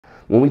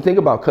When we think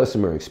about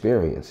customer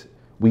experience,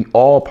 we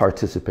all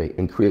participate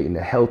in creating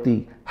a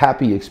healthy,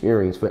 happy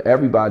experience for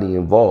everybody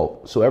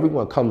involved. So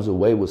everyone comes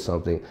away with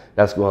something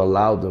that's going to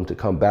allow them to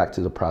come back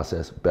to the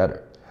process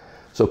better.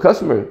 So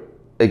customer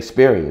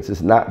experience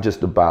is not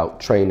just about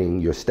training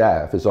your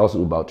staff. It's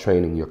also about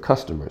training your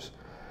customers.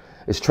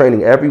 It's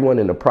training everyone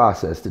in the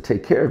process to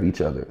take care of each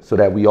other so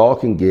that we all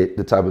can get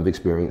the type of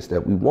experience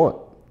that we want,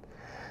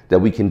 that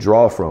we can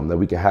draw from, that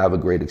we can have a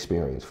great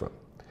experience from.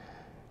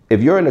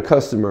 If you're in a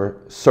customer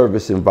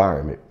service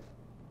environment,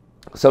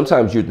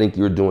 sometimes you think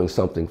you're doing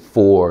something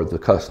for the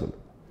customer.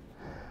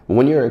 But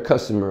when you're in a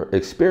customer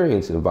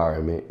experience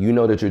environment, you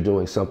know that you're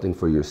doing something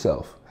for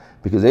yourself.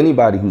 Because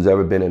anybody who's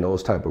ever been in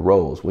those type of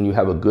roles, when you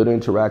have a good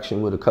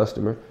interaction with a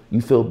customer, you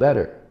feel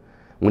better.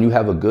 When you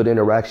have a good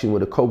interaction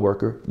with a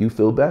coworker, you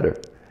feel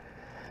better.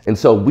 And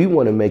so we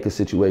want to make a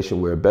situation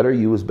where better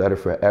you is better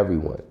for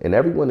everyone. And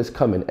everyone is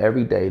coming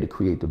every day to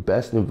create the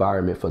best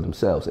environment for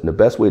themselves. And the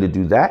best way to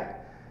do that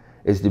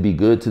is to be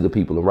good to the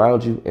people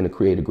around you and to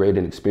create a great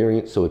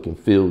experience so it can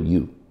feel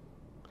you.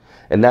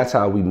 And that's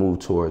how we move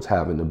towards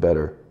having a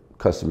better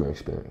customer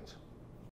experience.